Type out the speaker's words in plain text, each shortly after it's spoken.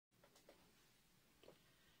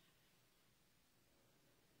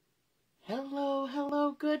Hello,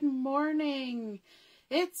 hello, good morning.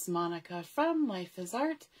 It's Monica from Life is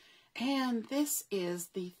Art, and this is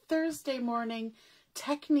the Thursday morning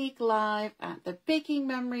Technique Live at the Baking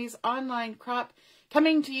Memories online crop,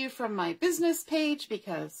 coming to you from my business page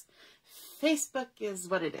because Facebook is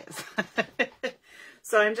what it is.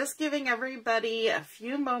 So I'm just giving everybody a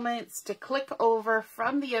few moments to click over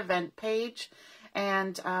from the event page,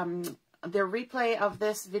 and the replay of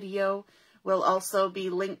this video will also be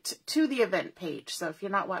linked to the event page. So if you're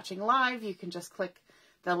not watching live, you can just click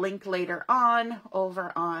the link later on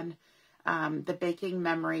over on the Baking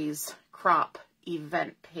Memories crop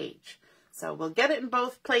event page. So we'll get it in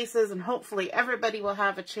both places, and hopefully everybody will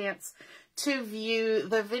have a chance to view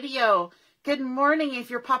the video. Good morning. If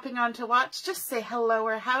you're popping on to watch, just say hello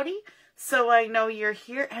or howdy so I know you're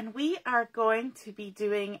here. And we are going to be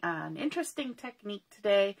doing an interesting technique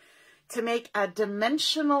today to make a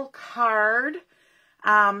dimensional card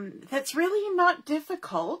that's really not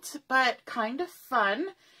difficult, but kind of fun.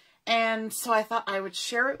 And so I thought I would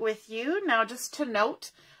share it with you. Now, just to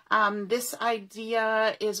note, this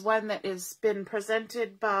idea is one that has been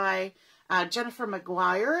presented by Jennifer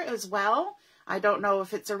McGuire as well. I don't know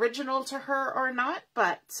if it's original to her or not,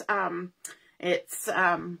 but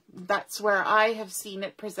that's where I have seen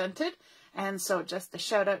it presented. And so just a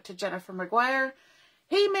shout out to Jennifer McGuire.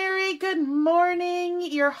 Hey, Mary, good morning.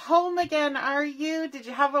 You're home again, are you? Did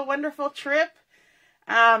you have a wonderful trip?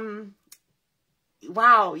 Wow,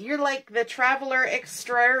 you're like the traveler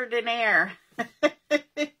extraordinaire.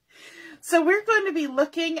 So we're going to be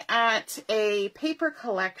looking at a paper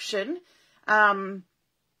collection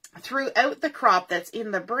throughout the crop that's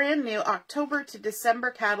in the brand new October to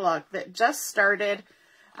December catalog that just started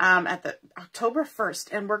at the October 1st.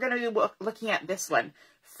 And we're going to be looking at this one,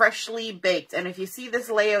 Freshly Baked. And if you see this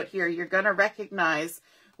layout here, you're going to recognize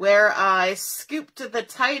where I scooped the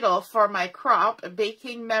title for my crop,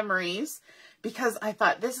 Baking Memories, because I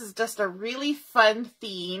thought this is just a really fun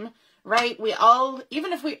theme, right? We all,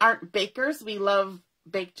 even if we aren't bakers, we love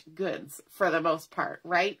baked goods for the most part,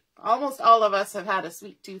 right? Almost all of us have had a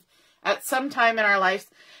sweet tooth at some time in our lives,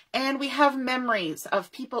 and we have memories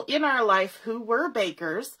of people in our life who were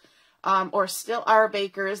bakers, or still are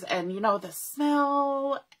bakers, and you know, the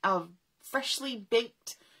smell of freshly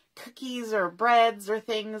baked cookies or breads or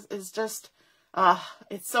things is just,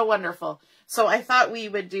 it's so wonderful. So I thought we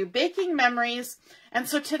would do baking memories, and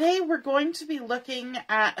so today we're going to be looking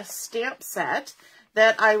at a stamp set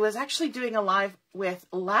that I was actually doing a live with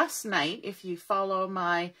last night, if you follow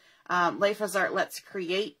my Life is Art Let's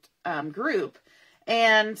Create group.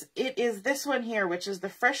 And it is this one here, which is the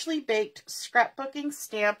Freshly Baked Scrapbooking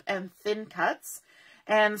Stamp and Thin Cuts.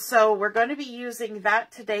 And so we're going to be using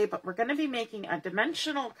that today, but we're going to be making a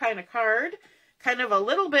dimensional kind of card, kind of a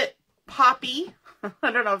little bit poppy.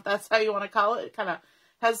 I don't know if that's how you want to call it. It kind of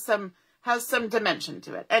has some dimension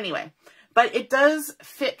to it. Anyway, but it does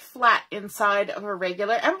fit flat inside of a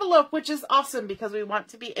regular envelope, which is awesome because we want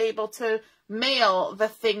to be able to mail the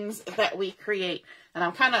things that we create. And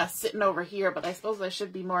I'm kind of sitting over here, but I suppose I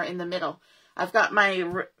should be more in the middle. I've got my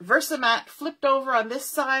Versamat flipped over on this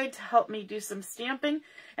side to help me do some stamping.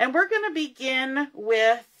 And we're going to begin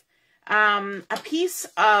with a piece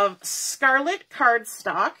of Scarlet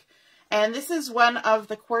cardstock. And this is one of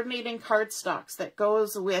the coordinating cardstocks that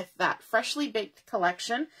goes with that Freshly Baked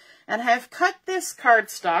collection. And I've cut this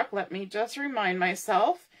cardstock, let me just remind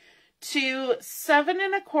myself, to 7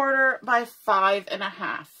 1/4 by 5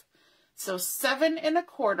 1/2. So 7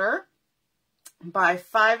 1/4 by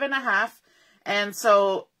 5 1/2. And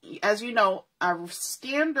so, as you know, a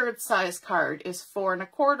standard size card is 4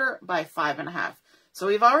 1/4 by 5 1/2. So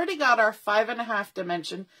we've already got our 5 1/2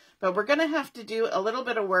 dimension, but we're going to have to do a little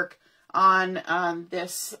bit of work on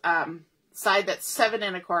this side that's 7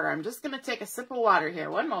 1/4. I'm just going to take a sip of water here.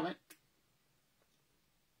 One moment.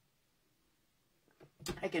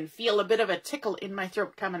 I can feel a bit of a tickle in my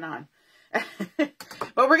throat coming on.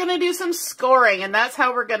 But we're going to do some scoring, and that's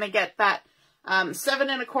how we're going to get that 7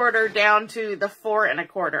 1/4 down to the 4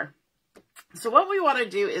 1/4. So what we want to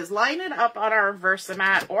do is line it up on our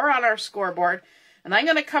Versamat or on our scoreboard, and I'm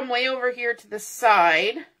going to come way over here to the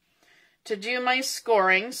side to do my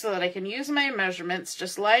scoring so that I can use my measurements,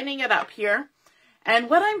 just lining it up here. And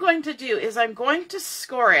what I'm going to do is I'm going to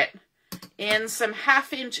score it in some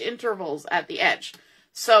 1/2 inch intervals at the edge.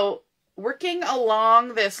 So working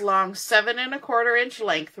along this long 7 1/4 inch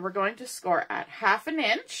length, we're going to score at 1/2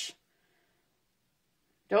 inch.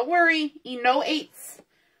 Don't worry, no eighths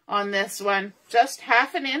on this one, just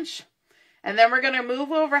 1/2 inch. And then we're going to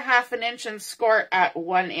move over 1/2 inch and score at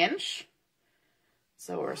 1 inch.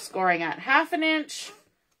 So we're scoring at 1/2 inch,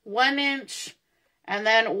 1 inch, and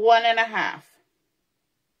then 1.5.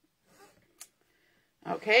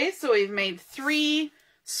 Okay, so we've made 3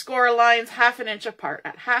 score lines 1/2 inch apart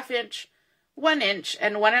at 1/2 inch, 1 inch,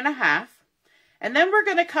 and 1.5. And then we're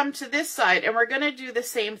going to come to this side and we're going to do the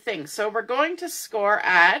same thing. So we're going to score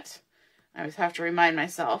at, I always have to remind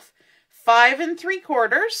myself, 5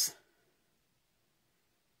 3/4.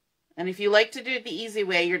 And if you like to do it the easy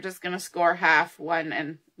way, you're just going to score 1/2, 1,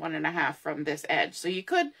 and 1.5 from this edge. So you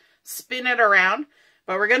could spin it around,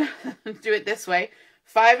 but we're going to do it this way.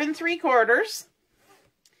 5 3/4,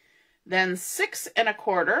 then 6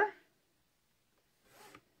 1/4,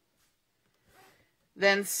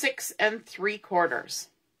 then 6 3/4.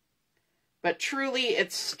 But truly,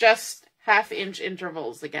 it's just 1/2 inch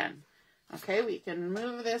intervals again. Okay, we can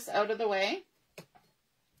move this out of the way.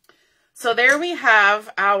 So there we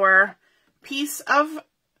have our piece of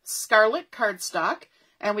Scarlet cardstock,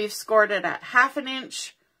 and we've scored it at 1/2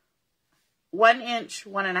 inch, 1 inch,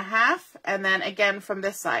 1.5, and then again from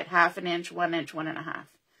this side, 1/2 inch, 1 inch, 1.5.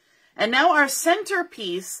 And now our center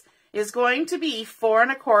piece is going to be 4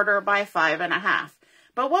 1/4 by 5.5.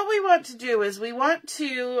 But what we want to do is we want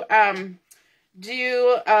to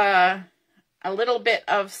do a little bit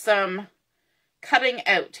of some cutting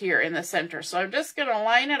out here in the center. So I'm just going to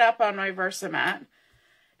line it up on my Versamat,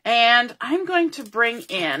 and I'm going to bring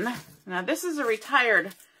in, now this is a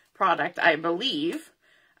retired product, I believe,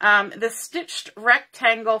 the stitched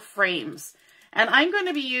rectangle frames. And I'm going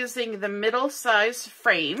to be using the middle size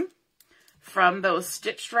frame from those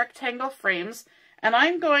stitched rectangle frames, and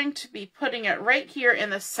I'm going to be putting it right here in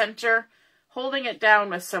the center, holding it down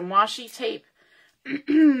with some washi tape,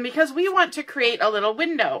 because we want to create a little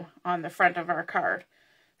window on the front of our card.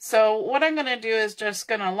 So what I'm going to do is just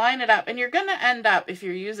going to line it up, and you're going to end up, if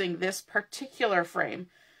you're using this particular frame,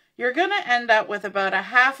 you're going to end up with about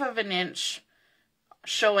 1/2 inch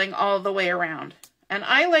showing all the way around. And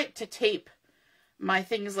I like to tape my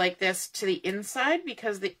things like this to the inside,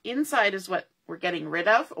 because the inside is what we're getting rid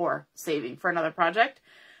of or saving for another project.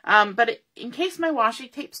 But in case my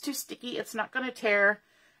washi tape's too sticky, it's not going to tear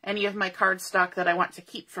any of my cardstock that I want to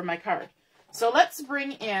keep for my card. So let's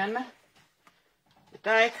bring in the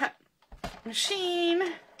die cut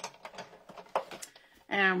machine,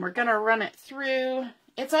 and we're going to run it through.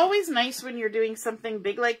 It's always nice when you're doing something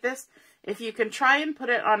big like this, if you can try and put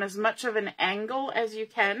it on as much of an angle as you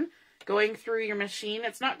can going through your machine.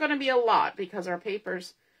 It's not going to be a lot because our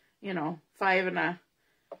paper's, you know,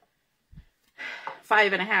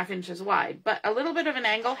 5.5 inches wide, but a little bit of an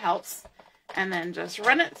angle helps. And then just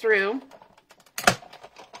run it through.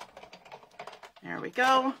 There we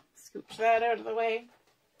go. Scooch that out of the way.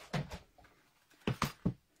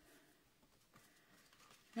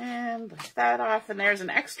 And lift that off. And there's an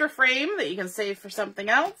extra frame that you can save for something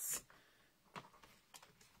else.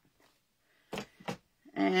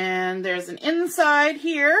 And there's an inside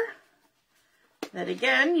here that,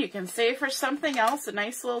 again, you can save for something else. A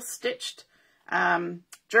nice little stitched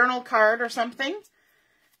journal card or something.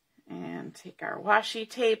 And take our washi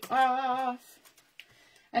tape off.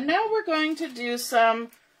 And now we're going to do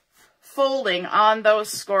some folding on those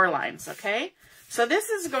score lines, okay? So this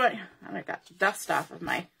is going, oh, I got dust off of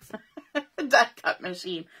my die cut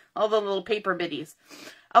machine, all the little paper biddies.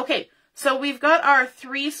 Okay, so we've got our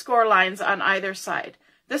 3 score lines on either side.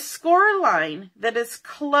 The score line that is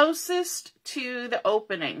closest to the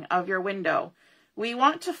opening of your window, we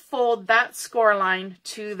want to fold that score line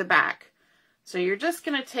to the back. So you're just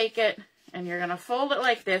going to take it and you're going to fold it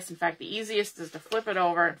like this. In fact, the easiest is to flip it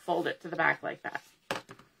over and fold it to the back like that.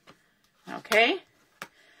 Okay?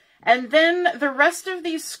 And then the rest of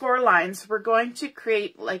these score lines, we're going to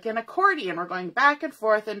create like an accordion. We're going back and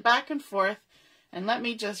forth and back and forth. And let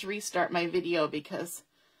me just restart my video because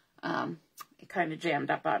it kind of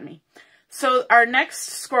jammed up on me. So our next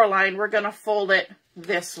score line, we're going to fold it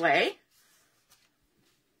this way.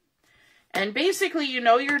 And basically, you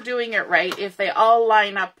know you're doing it right if they all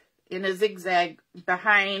line up in a zigzag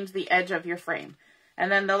behind the edge of your frame. And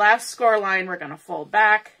then the last score line, we're going to fold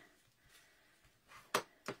back.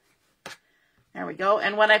 There we go.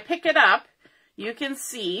 And when I pick it up, you can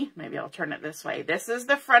see, maybe I'll turn it this way. This is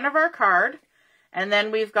the front of our card. And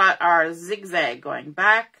then we've got our zigzag going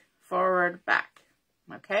back, forward, back.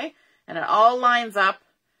 Okay? And it all lines up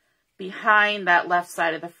behind that left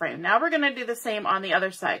side of the frame. Now we're going to do the same on the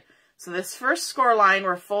other side. So this first score line,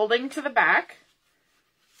 we're folding to the back,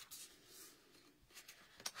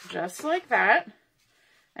 just like that.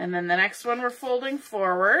 And then the next one, we're folding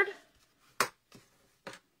forward.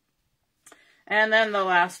 And then the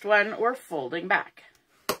last one, we're folding back.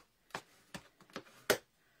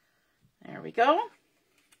 There we go.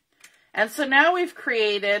 And so now we've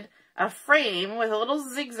created a frame with little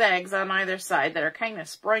zigzags on either side that are kind of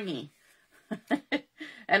springy.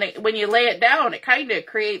 And when you lay it down, it kind of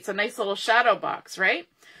creates a nice little shadow box, right?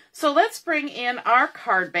 So let's bring in our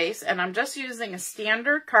card base, and I'm just using a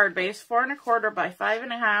standard card base, 4 1/4 by 5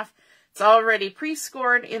 1/2. It's already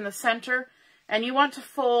pre-scored in the center, and you want to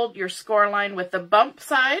fold your score line with the bump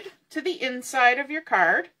side to the inside of your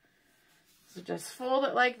card. So just fold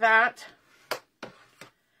it like that.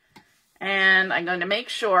 And I'm going to make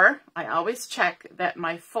sure, I always check that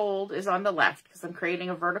my fold is on the left because I'm creating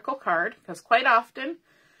a vertical card, because quite often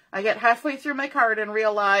I get halfway through my card and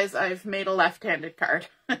realize I've made a left-handed card.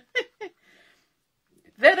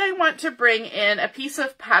 Then I want to bring in a piece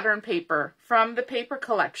of pattern paper from the paper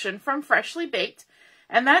collection from Freshly Baked.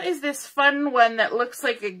 And that is this fun one that looks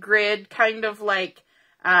like a grid, kind of like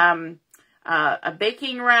a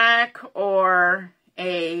baking rack or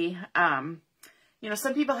a... you know,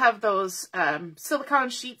 some people have those silicone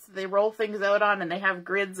sheets that they roll things out on, and they have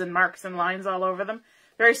grids and marks and lines all over them.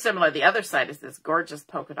 Very similar. The other side is this gorgeous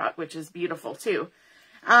polka dot, which is beautiful too.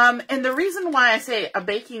 And the reason why I say a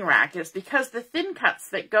baking rack is because the thin cuts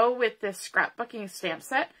that go with this scrapbooking stamp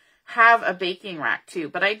set have a baking rack too.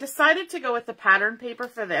 But I decided to go with the pattern paper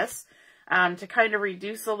for this to kind of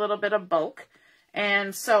reduce a little bit of bulk.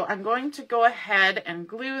 And so I'm going to go ahead and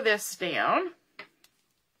glue this down.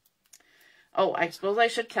 Oh, I suppose I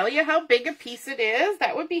should tell you how big a piece it is.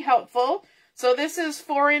 That would be helpful. So this is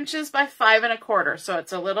 4 inches by 5 1/4. So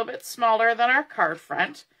it's a little bit smaller than our card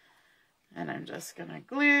front. And I'm just going to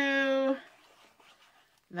glue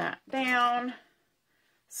that down,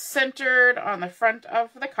 centered on the front of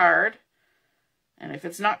the card. And if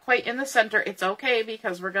it's not quite in the center, it's okay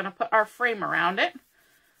because we're going to put our frame around it.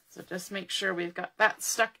 So just make sure we've got that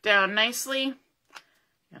stuck down nicely. I'm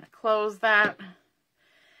going to close that.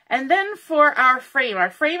 And then for our frame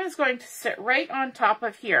is going to sit right on top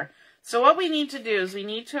of here. So what we need to do is we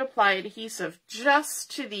need to apply adhesive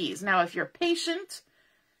just to these. Now, if you're patient,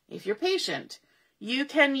 you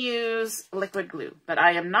can use liquid glue, but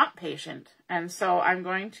I am not patient. And so I'm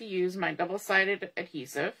going to use my double-sided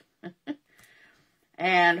adhesive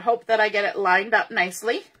and hope that I get it lined up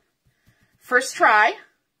nicely. First try,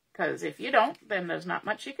 because if you don't, then there's not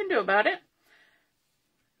much you can do about it.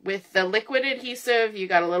 With the liquid adhesive, you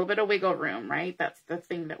got a little bit of wiggle room, right? That's the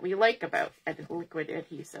thing that we like about liquid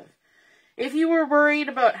adhesive. If you were worried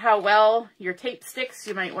about how well your tape sticks,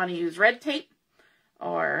 you might want to use red tape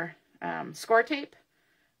or score tape,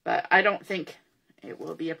 but I don't think it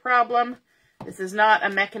will be a problem. This is not a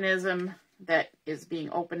mechanism that is being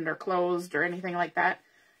opened or closed or anything like that.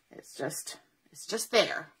 It's just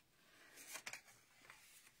there.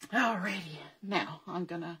 Alrighty, now I'm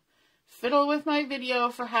gonna fiddle with my video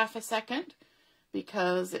for half a second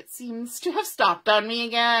because it seems to have stopped on me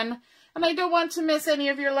again. And I don't want to miss any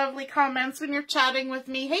of your lovely comments when you're chatting with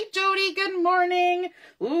me. Hey, Jody, good morning.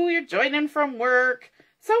 Ooh, you're joining from work.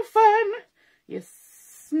 So fun. You're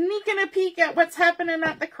sneaking a peek at what's happening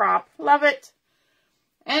at the crop. Love it.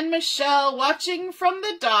 And Michelle, watching from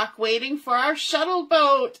the dock, waiting for our shuttle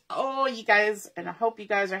boat. Oh, you guys, and I hope you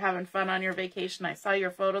guys are having fun on your vacation. I saw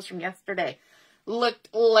your photos from yesterday.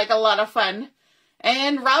 Looked like a lot of fun.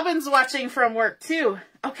 And Robin's watching from work too.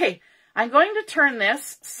 Okay. I'm going to turn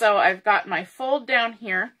this so I've got my fold down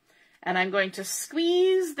here, and I'm going to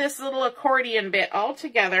squeeze this little accordion bit all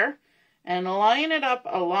together and line it up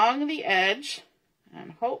along the edge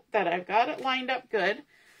and hope that I've got it lined up good.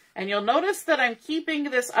 And you'll notice that I'm keeping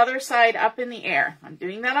this other side up in the air. I'm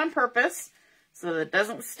doing that on purpose so that it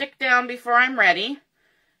doesn't stick down before I'm ready.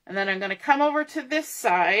 And then I'm going to come over to this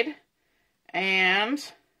side and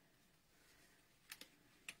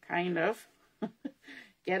kind of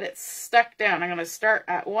get it stuck down. I'm going to start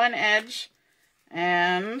at one edge,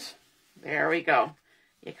 and there we go.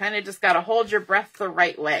 You kind of just got to hold your breath the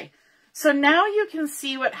right way. So now you can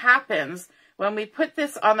see what happens when we put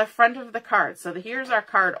this on the front of the card. So here's our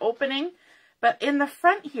card opening, but in the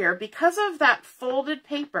front here, because of that folded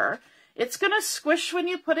paper, it's going to squish when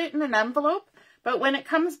you put it in an envelope, but when it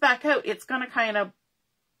comes back out, it's going to kind of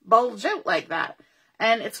bulge out like that.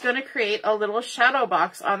 And it's going to create a little shadow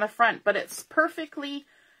box on the front, but it's perfectly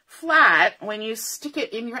flat when you stick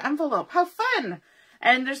it in your envelope. How fun!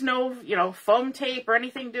 And there's no, foam tape or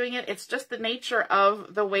anything doing it. It's just the nature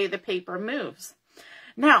of the way the paper moves.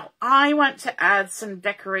 Now, I want to add some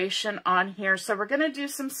decoration on here, so we're going to do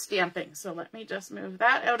some stamping. So let me just move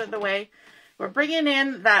that out of the way. We're bringing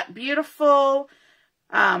in that beautiful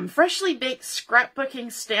Freshly Baked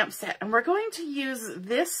Scrapbooking stamp set, and we're going to use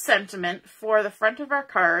this sentiment for the front of our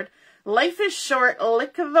card. Life is short,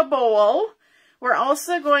 lick the bowl. We're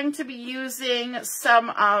also going to be using some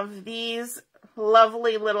of these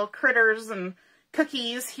lovely little critters and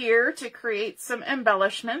cookies here to create some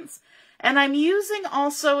embellishments. And I'm using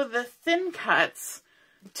also the thin cuts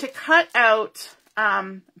to cut out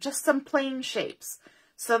just some plain shapes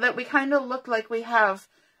so that we kind of look like we have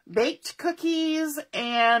baked cookies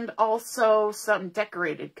and also some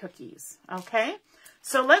decorated cookies. Okay,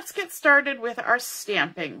 so let's get started with our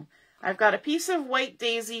stamping. I've got a piece of white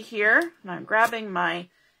daisy here, and I'm grabbing my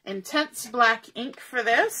intense black ink for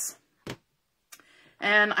this.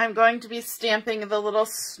 And I'm going to be stamping the little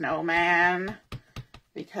snowman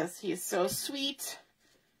because he's so sweet.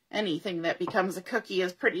 Anything that becomes a cookie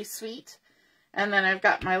is pretty sweet. And then I've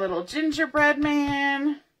got my little gingerbread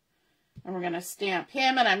man. And we're going to stamp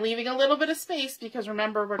him. And I'm leaving a little bit of space because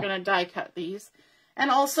remember, we're going to die cut these. And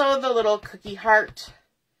also the little cookie heart.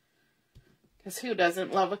 Because who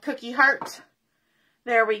doesn't love a cookie heart?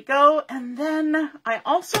 There we go. And then I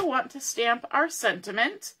also want to stamp our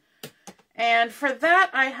sentiment. And for that,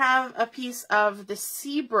 I have a piece of the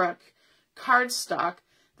Seabrook cardstock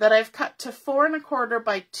that I've cut to 4 1/4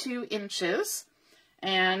 by 2 inches.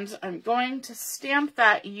 And I'm going to stamp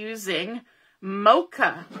that using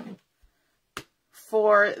Mocha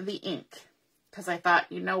for the ink. Because I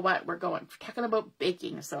thought, you know what, we're talking about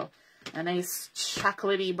baking. So a nice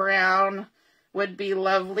chocolatey brown would be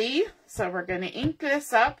lovely. So we're going to ink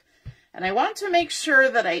this up. And I want to make sure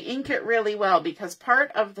that I ink it really well because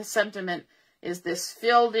part of the sentiment is this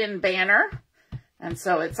filled in banner. And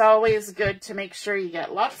so it's always good to make sure you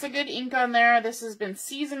get lots of good ink on there. This has been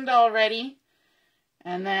seasoned already.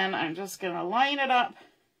 And then I'm just going to line it up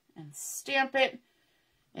and stamp it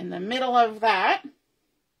in the middle of that.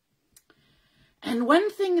 And one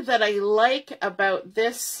thing that I like about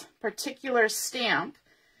this particular stamp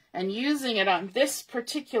and using it on this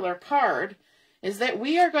particular card is that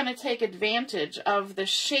we are going to take advantage of the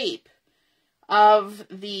shape of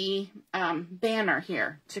the banner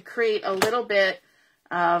here to create a little bit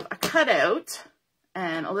of a cutout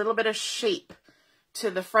and a little bit of shape to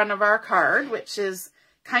the front of our card, which is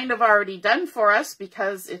kind of already done for us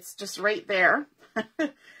because it's just right there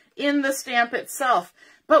in the stamp itself.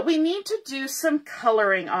 But we need to do some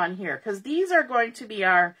coloring on here because these are going to be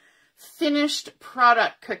our finished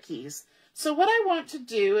product cookies. So what I want to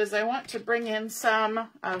do is I want to bring in some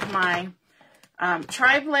of my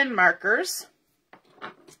tri-blend markers.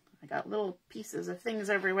 I got little pieces of things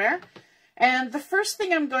everywhere. And the first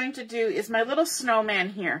thing I'm going to do is my little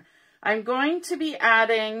snowman here. I'm going to be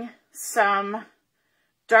adding some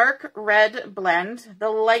dark red blend, the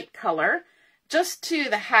light color, just to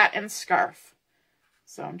the hat and scarf.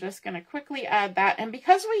 So I'm just going to quickly add that. And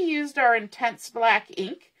because we used our intense black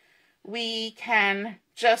ink, we can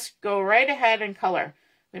just go right ahead and color.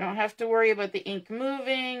 We don't have to worry about the ink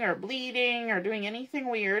moving or bleeding or doing anything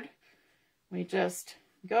weird. We just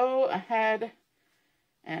go ahead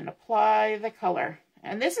and apply the color.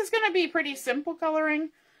 And this is going to be pretty simple coloring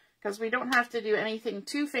because we don't have to do anything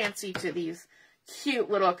too fancy to these cute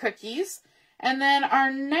little cookies. And then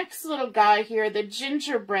our next little guy here, the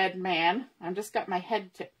gingerbread man. I've just got my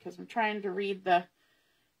head tipped because I'm trying to read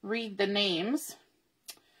the names.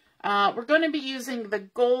 We're going to be using the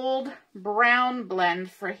gold brown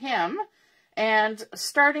blend for him. And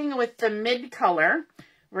starting with the mid color,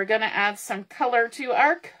 we're going to add some color to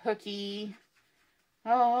our cookie.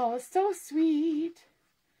 Oh, so sweet.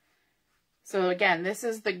 So again, this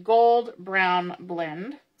is the gold brown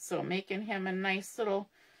blend. So making him a nice little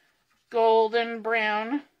golden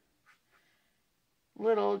brown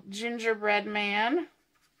little gingerbread man.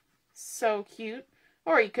 So cute.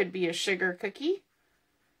 Or he could be a sugar cookie.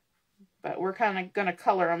 But we're kind of going to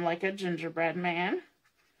color him like a gingerbread man.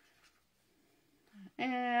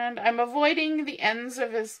 And I'm avoiding the ends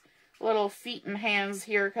of his little feet and hands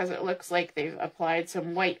here because it looks like they've applied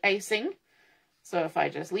some white icing. So if I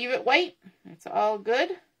just leave it white, it's all good.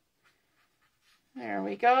 There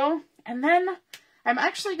we go. And then I'm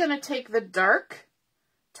actually going to take the dark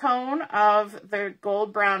tone of the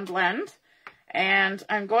gold brown blend and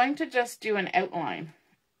I'm going to just do an outline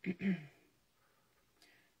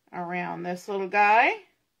around this little guy,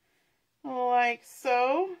 like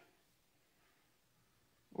so.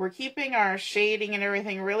 We're keeping our shading and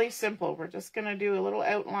everything really simple. We're just going to do a little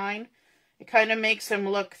outline. It kind of makes him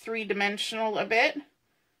look three-dimensional a bit.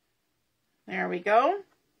 There we go.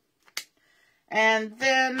 And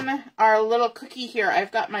then our little cookie here,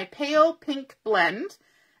 I've got my pale pink blend,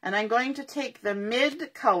 and I'm going to take the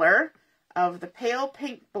mid color of the pale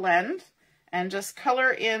pink blend and just color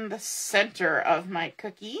in the center of my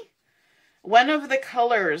cookie. One of the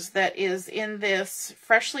colors that is in this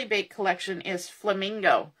Freshly Baked collection is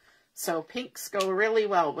flamingo. So pinks go really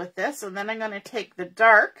well with this. And then I'm going to take the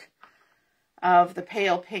dark of the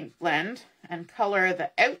pale pink blend and color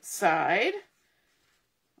the outside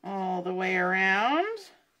all the way around.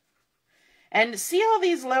 And see all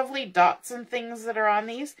these lovely dots and things that are on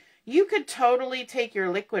these? You could totally take your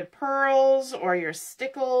liquid pearls or your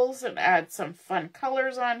stickles and add some fun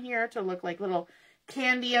colors on here to look like little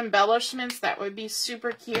candy embellishments. That would be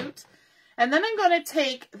super cute. And then I'm going to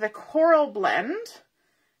take the coral blend,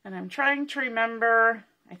 and I'm trying to remember,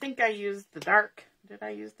 I think I used the dark. Did I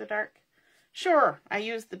use the dark? Sure, I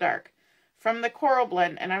used the dark from the coral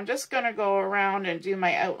blend, and I'm just going to go around and do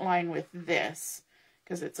my outline with this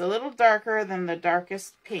because it's a little darker than the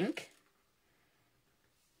darkest pink.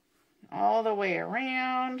 All the way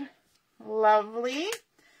around. Lovely.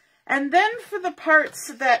 And then for the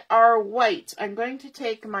parts that are white, I'm going to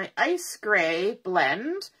take my ice gray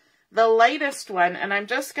blend, the lightest one, and I'm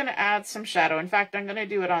just going to add some shadow. In fact, I'm going to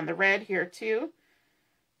do it on the red here too.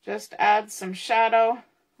 Just add some shadow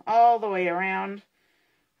all the way around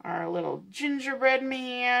our little gingerbread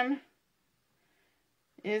man.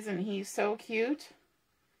 Isn't he so cute?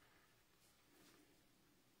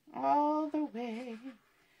 All the way.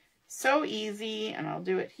 So easy, and I'll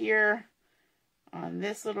do it here on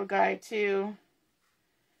this little guy too.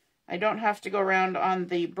 I don't have to go around on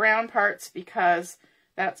the brown parts because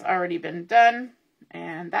that's already been done,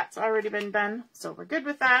 and that's already been done, so we're good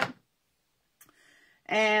with that.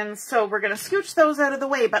 And so we're going to scooch those out of the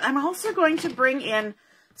way, but I'm also going to bring in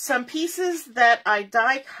some pieces that I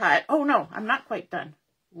die cut. Oh no, I'm not quite done.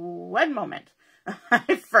 One moment.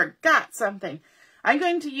 I forgot something. I'm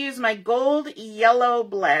going to use my gold yellow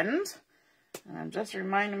blend. And I'm just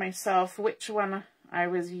reminding myself which one I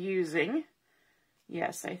was using.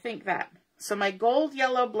 Yes, I think that. So my gold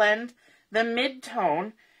yellow blend, the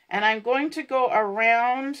mid-tone, and I'm going to go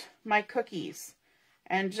around my cookies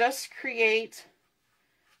and just create,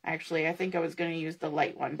 actually I think I was going to use the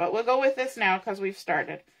light one, but we'll go with this now because we've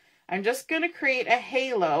started. I'm just going to create a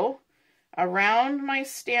halo around my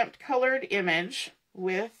stamped colored image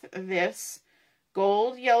with this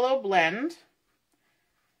gold yellow blend,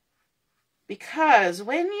 because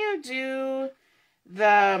when you do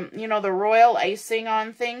the, the royal icing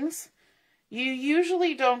on things, you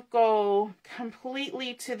usually don't go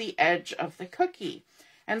completely to the edge of the cookie.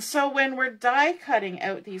 And so when we're die cutting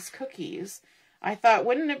out these cookies, I thought,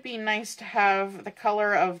 wouldn't it be nice to have the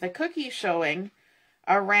color of the cookie showing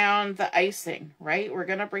around the icing, right? We're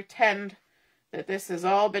going to pretend that this has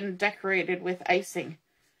all been decorated with icing.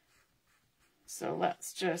 So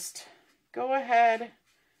let's just go ahead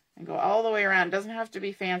and go all the way around. It doesn't have to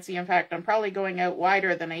be fancy. In fact, I'm probably going out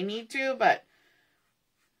wider than I need to, but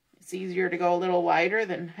it's easier to go a little wider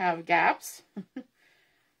than have gaps.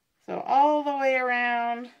 So all the way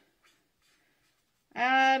around,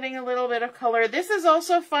 adding a little bit of color. This is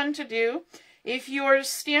also fun to do if you're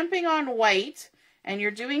stamping on white and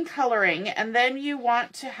you're doing coloring, and then you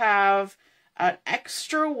want to have an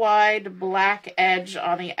extra wide black edge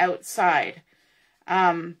on the outside.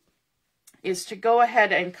 Is to go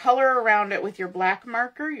ahead and color around it with your black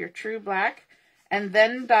marker, your true black, and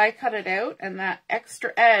then die cut it out, and that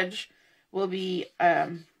extra edge will be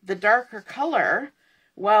the darker color,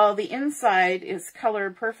 while the inside is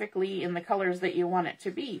colored perfectly in the colors that you want it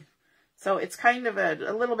to be. So it's kind of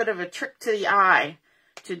a little bit of a trick to the eye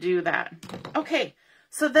to do that. Okay,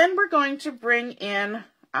 so then we're going to bring in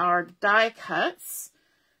our die cuts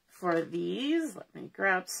for these. Let me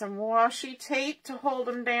grab some washi tape to hold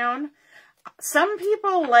them down. Some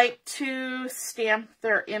people like to stamp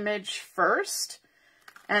their image first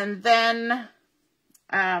and then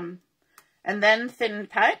thin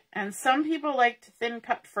cut, and some people like to thin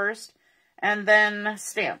cut first and then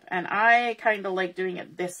stamp, and I kind of like doing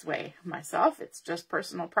it this way myself. It's just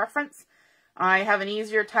personal preference. I have an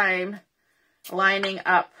easier time lining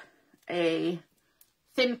up a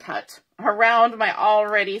thin cut around my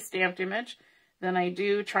already stamped image than I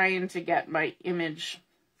do trying to get my image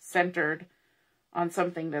centered on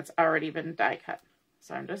something that's already been die cut.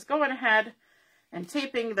 So I'm just going ahead and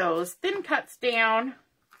taping those thin cuts down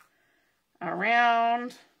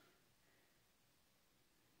around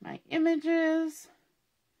my images.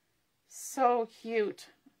 So cute.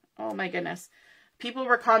 Oh my goodness. People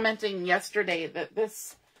were commenting yesterday that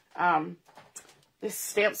this this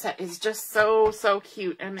stamp set is just so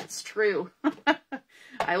cute, and it's true.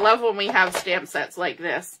 I love when we have stamp sets like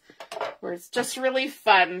this, where it's just really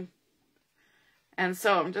fun. And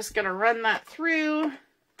so I'm just going to run that through.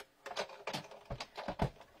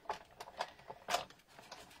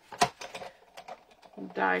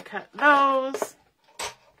 Die cut those.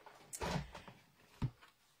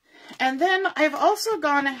 And then I've also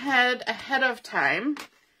gone ahead of time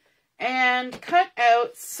and cut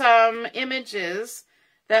out some some images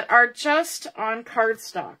that are just on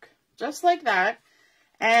cardstock, just like that.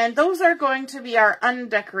 And those are going to be our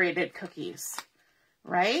undecorated cookies,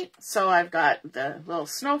 right? So I've got the little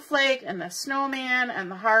snowflake and the snowman and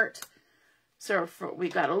the heart. So we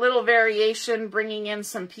got a little variation, bringing in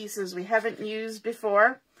some pieces we haven't used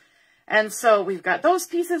before. And so we've got those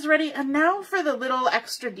pieces ready. And now for the little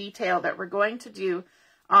extra detail that we're going to do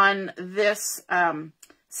on this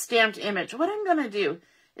stamped image. What I'm going to do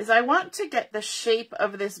is I want to get the shape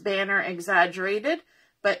of this banner exaggerated,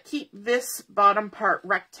 but keep this bottom part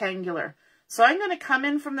rectangular. So I'm going to come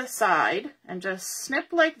in from the side and just snip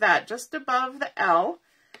like that, just above the L,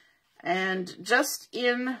 and just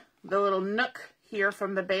in the little nook here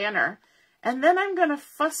from the banner. And then I'm going to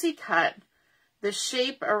fussy cut the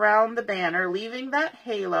shape around the banner, leaving that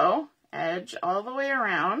halo edge all the way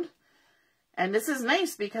around. And this is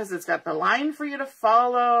nice because it's got the line for you to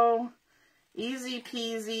follow. Easy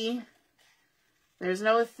peasy. There's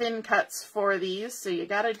no thin cuts for these, so you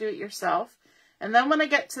got to do it yourself. And then when I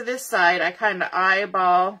get to this side, I kind of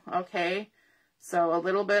eyeball, okay, so a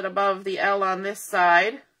little bit above the L on this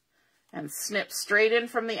side, and snip straight in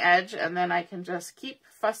from the edge, and then I can just keep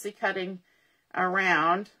fussy cutting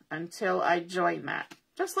around until I join that,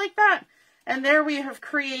 just like that. And there we have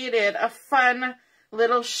created a fun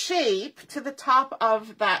little shape to the top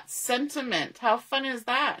of that sentiment. How fun is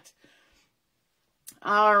that?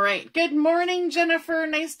 All right. Good morning, Jennifer.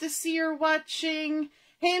 Nice to see you're watching.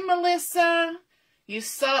 Hey, Melissa. You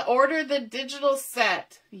ordered the digital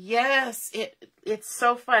set. Yes, it's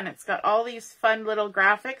so fun. It's got all these fun little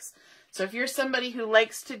graphics. So if you're somebody who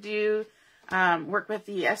likes to do work with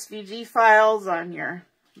the SVG files on your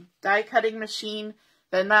die cutting machine,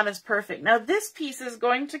 then that is perfect. Now this piece is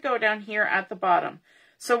going to go down here at the bottom.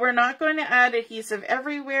 So we're not going to add adhesive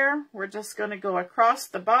everywhere. We're just going to go across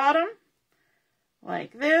the bottom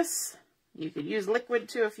like this. You could use liquid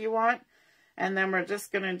too if you want. And then we're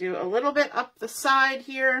just going to do a little bit up the side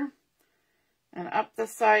here and up the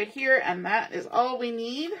side here. And that is all we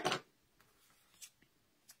need.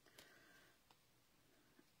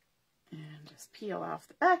 And just peel off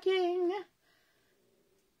the backing.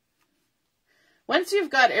 Once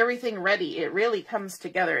you've got everything ready, it really comes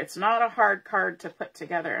together. It's not a hard card to put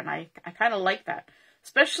together. And I kind of like that,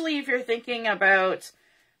 especially if you're thinking about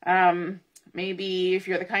maybe if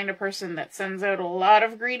you're the kind of person that sends out a lot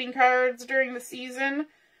of greeting cards during the season,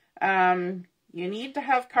 you need to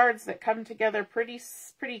have cards that come together pretty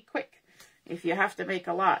quick if you have to make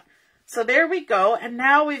a lot. So there we go. And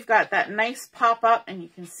now we've got that nice pop-up, and you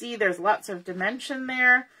can see there's lots of dimension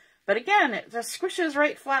there. But again, it just squishes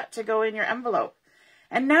right flat to go in your envelope.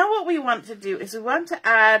 And now what we want to do is we want to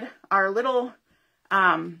add our little,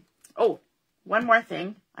 oh, one more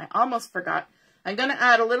thing. I almost forgot. I'm going to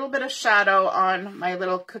add a little bit of shadow on my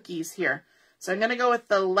little cookies here. So I'm going to go with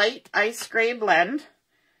the light ice gray blend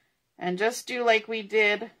and just do like we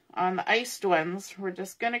did on the iced ones. We're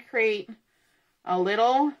just going to create a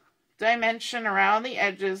little dimension around the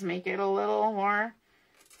edges, make it a little more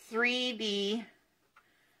 3D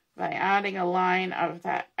by adding a line of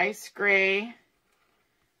that ice gray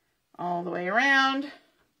all the way around.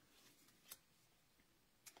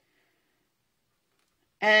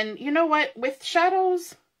 And you know what? With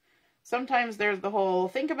shadows, sometimes there's the whole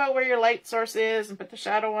think about where your light source is and put the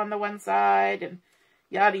shadow on the one side and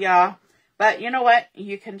yada yada. But you know what?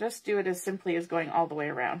 You can just do it as simply as going all the way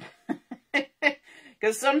around.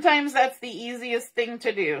 Because sometimes that's the easiest thing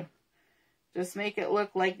to do. Just make it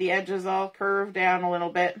look like the edges all curve down a little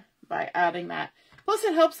bit by adding that. Plus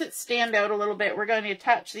it helps it stand out a little bit. We're going to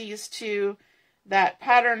attach these to that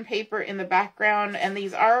pattern paper in the background. And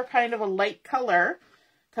these are kind of a light color,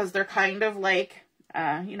 because they're kind of like,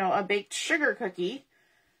 you know, a baked sugar cookie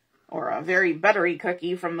or a very buttery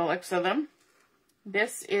cookie from the looks of them.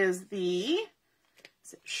 This is the,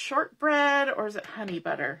 is it shortbread or is it honey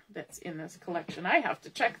butter that's in this collection? I have to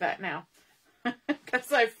check that now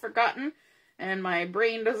because I've forgotten and my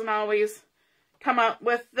brain doesn't always come up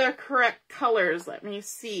with the correct colors. Let me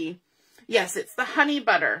see. Yes, it's the honey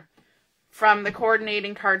butter from the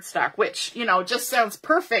coordinating cardstock, which, you know, just sounds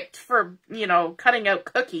perfect for, you know, cutting out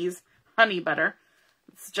cookies. Honey butter.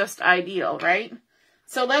 It's just ideal, right?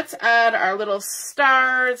 So let's add our little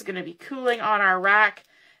star. It's going to be cooling on our rack.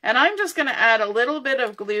 And I'm just going to add a little bit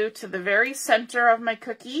of glue to the very center of my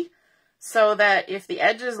cookie so that if the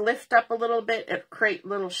edges lift up a little bit, it creates a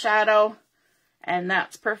little shadow. And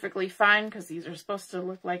that's perfectly fine because these are supposed to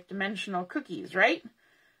look like dimensional cookies, right?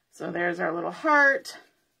 So there's our little heart.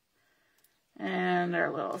 And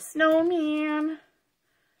our little snowman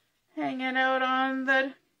hanging out on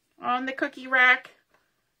the cookie rack.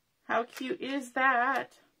 How cute is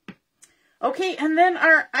that? Okay, and then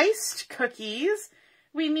our iced cookies,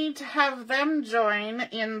 we need to have them join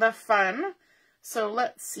in the fun. So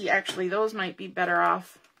let's see, actually those might be better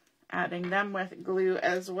off adding them with glue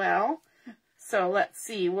as well. So let's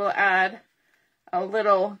see, we'll add a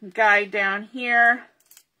little guy down here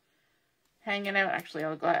hanging out. Actually,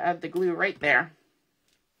 I'll add the glue right there.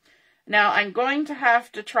 Now I'm going to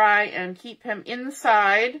have to try and keep him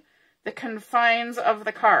inside the confines of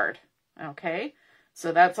the card. Okay,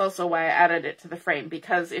 so that's also why I added it to the frame,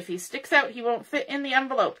 because if he sticks out, he won't fit in the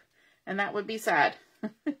envelope, and that would be sad.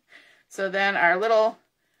 So then our little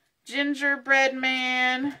gingerbread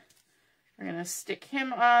man, we're going to stick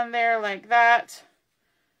him on there like that.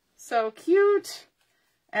 So cute.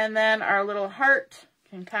 And then our little heart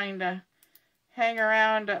can kind of hang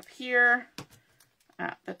around up here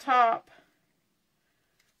at the top,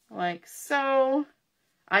 like so.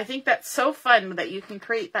 I think that's so fun that you can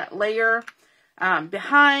create that layer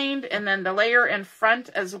behind and then the layer in front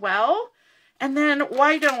as well. And then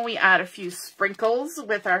why don't we add a few sprinkles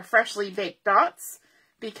with our freshly baked dots?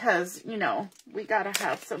 Because, you know, we got to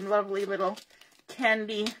have some lovely little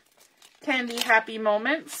candy happy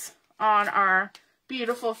moments on our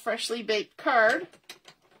beautiful freshly baked card.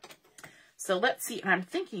 So let's see. I'm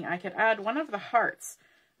thinking I could add one of the hearts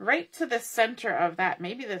right to the center of that.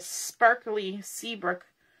 Maybe this sparkly Seabrook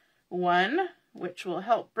one, which will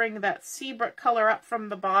help bring that Seabrook color up from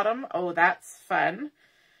the bottom. Oh, that's fun.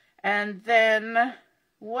 And then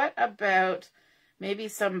what about maybe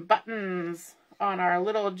some buttons on our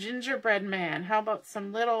little gingerbread man? How about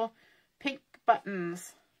some little pink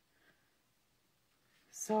buttons?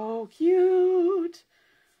 So cute.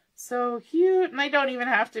 So cute. And they don't even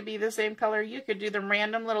have to be the same color. You could do them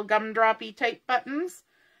random little gumdroppy type buttons.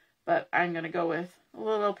 But I'm going to go with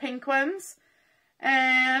little pink ones.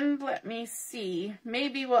 And let me see.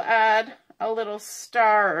 Maybe we'll add a little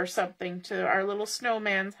star or something to our little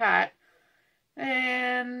snowman's hat.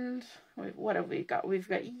 And what have we got? We've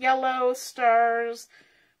got yellow stars.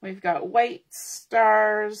 We've got white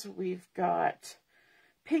stars. We've got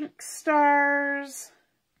pink stars.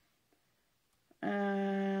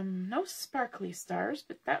 No sparkly stars,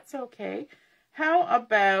 but that's okay. How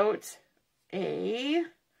about a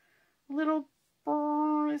little,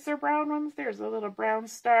 is there brown ones? There's a little brown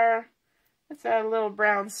star. Let's add a little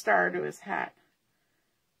brown star to his hat.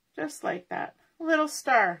 Just like that. A little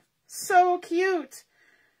star. So cute.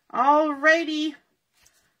 Alrighty.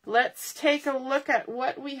 Let's take a look at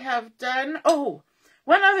what we have done. Oh,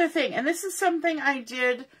 one other thing, and this is something I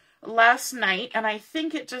did last night, and I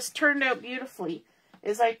think it just turned out beautifully,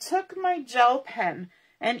 is I took my gel pen,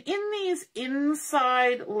 and in these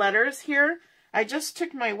inside letters here, I just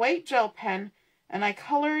took my white gel pen and I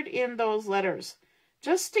colored in those letters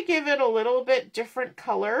just to give it a little bit different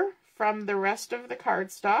color from the rest of the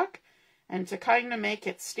cardstock and to kind of make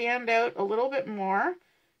it stand out a little bit more,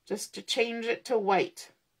 just to change it to white.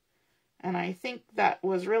 And I think that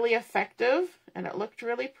was really effective and it looked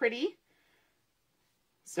really pretty.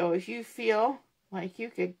 So if you feel like you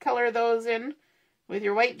could color those in with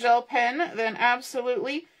your white gel pen, then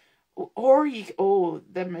absolutely. Or you, oh,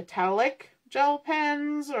 the metallic gel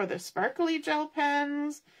pens or the sparkly gel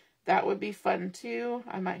pens, that would be fun too.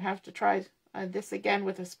 I might have to try this again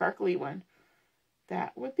with a sparkly one.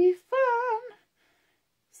 That would be fun.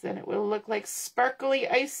 So then it will look like sparkly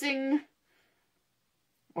icing,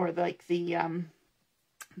 or like the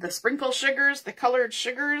sprinkle sugars, the colored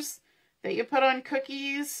sugars that you put on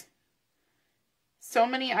cookies. So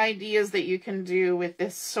many ideas that you can do with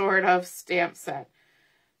this sort of stamp set.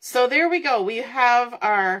 So there we go. We have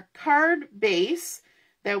our card base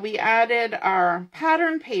that we added our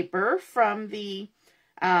pattern paper from the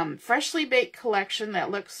Freshly Baked collection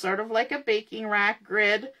that looks sort of like a baking rack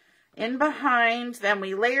grid in behind. Then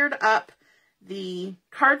we layered up the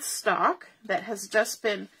cardstock that has just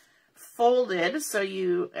been folded. So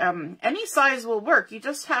you, any size will work. You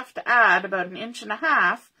just have to add about 1.5 inches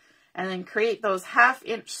and then create those 1/2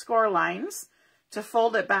 inch score lines to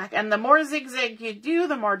fold it back. And the more zigzag you do,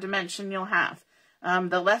 the more dimension you'll have.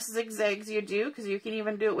 The less zigzags you do, because you can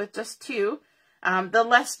even do it with just 2, the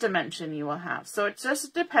less dimension you will have. So it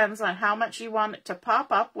just depends on how much you want it to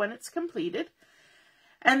pop up when it's completed.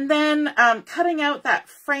 And then cutting out that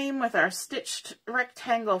frame with our stitched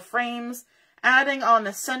rectangle frames, adding on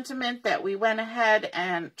the sentiment that we went ahead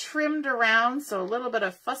and trimmed around, so a little bit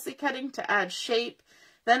of fussy cutting to add shape.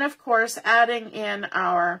 Then, of course, adding in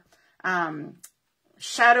our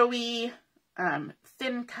shadowy,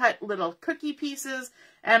 thin cut little cookie pieces,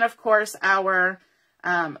 and of course our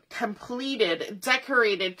completed,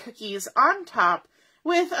 decorated cookies on top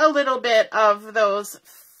with a little bit of those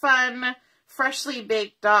fun freshly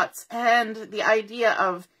baked dots and the idea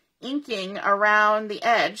of inking around the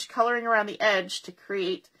edge, coloring around the edge to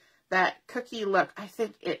create that cookie look. I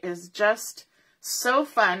think it is just so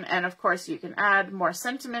fun. And of course you can add more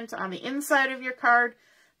sentiment on the inside of your card,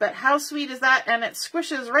 but how sweet is that? And it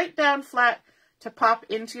squishes right down flat to pop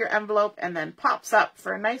into your envelope and then pops up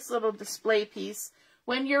for a nice little display piece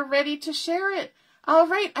when you're ready to share it. All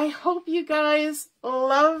right, I hope you guys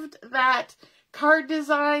loved that card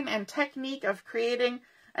design and technique of creating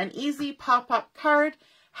an easy pop-up card.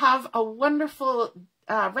 Have a wonderful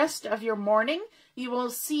rest of your morning. You will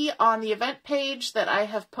see on the event page that I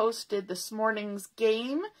have posted this morning's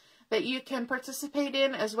game that you can participate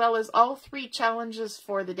in, as well as all 3 challenges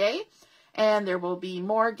for the day. And there will be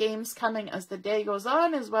more games coming as the day goes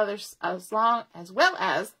on, as well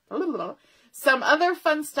as some other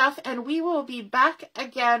fun stuff. And we will be back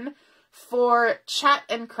again for Chat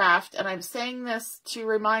and Craft. And I'm saying this to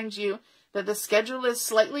remind you that the schedule is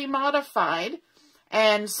slightly modified.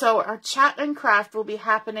 And so our Chat and Craft will be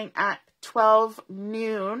happening at 12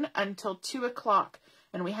 noon until 2 o'clock.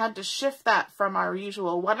 And we had to shift that from our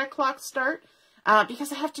usual 1 o'clock start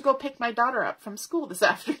because I have to go pick my daughter up from school this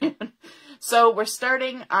afternoon. So we're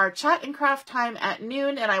starting our Chat and Craft time at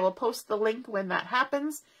noon, and I will post the link when that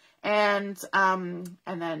happens. And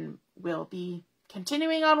then we'll be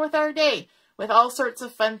continuing on with our day with all sorts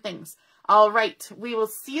of fun things. All right, we will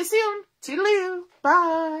see you soon. Toodaloo.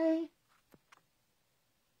 Bye.